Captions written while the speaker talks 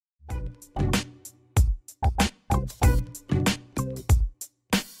I'm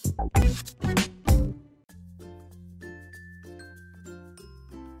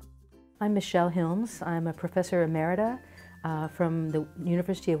Michele Hilmes. I'm a professor emerita from the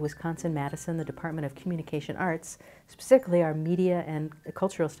University of Wisconsin-Madison, the Department of Communication Arts, specifically our Media and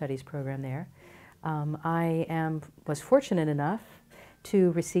Cultural Studies program there. Was fortunate enough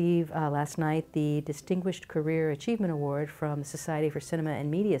to receive last night the Distinguished Career Achievement Award from the Society for Cinema and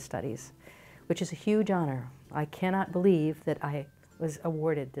Media Studies, which is a huge honor. I cannot believe that I was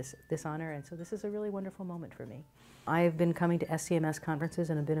awarded this honor, and so this is a really wonderful moment for me. I've been coming to SCMS conferences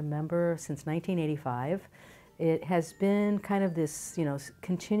and have been a member since 1985. It has been kind of this,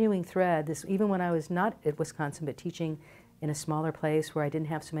 continuing thread. Even when I was not at Wisconsin but teaching in a smaller place where I didn't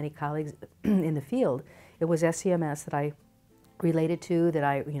have so many colleagues in the field, it was SCMS that I related to, that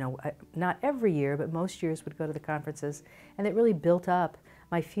I, not every year, but most years would go to the conferences, and it really built up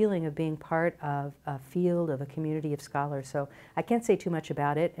my feeling of being part of a field, of a community of scholars. So I can't say too much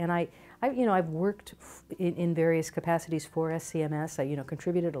about it, and I've worked in various capacities for SCMS. I,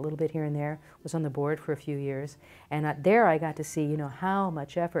 contributed a little bit here and there, was on the board for a few years, and there I got to see, how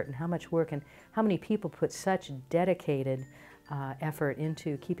much effort and how much work and how many people put such dedicated effort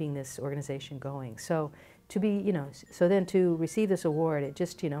into keeping this organization going. So to be, so then to receive this award, it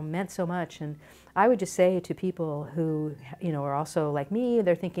just, meant so much. And I would just say to people who, are also like me,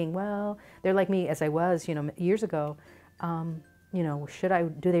 they're thinking, well, they're like me as I was, years ago, do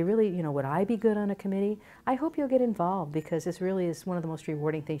they really, would I be good on a committee? I hope you'll get involved, because this really is one of the most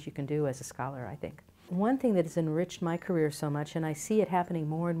rewarding things you can do as a scholar, I think. One thing that has enriched my career so much, and I see it happening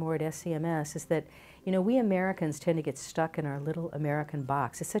more and more at SCMS, is that, we Americans tend to get stuck in our little American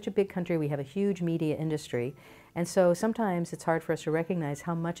box. It's such a big country, we have a huge media industry, and so sometimes it's hard for us to recognize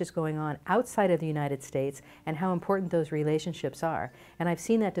how much is going on outside of the United States and how important those relationships are. And I've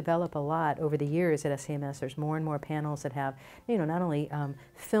seen that develop a lot over the years at SCMS. There's more and more panels that have, not only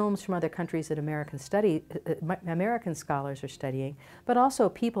films from other countries that American scholars are studying, but also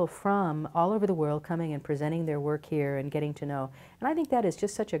people from all over the world coming and presenting their work here and getting to know. And I think that is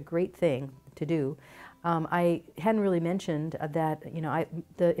just such a great thing to do. I hadn't really mentioned that,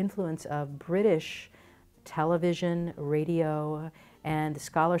 the influence of British television, radio, and the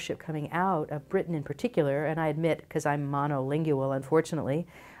scholarship coming out of Britain in particular, and I admit, because I'm monolingual, unfortunately,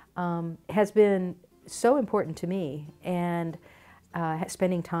 has been so important to me. And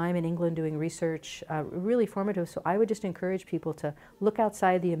spending time in England doing research, really formative. So I would just encourage people to look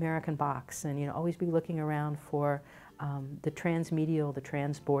outside the American box and, always be looking around for the transmedial, the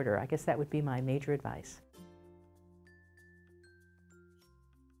transborder. I guess that would be my major advice.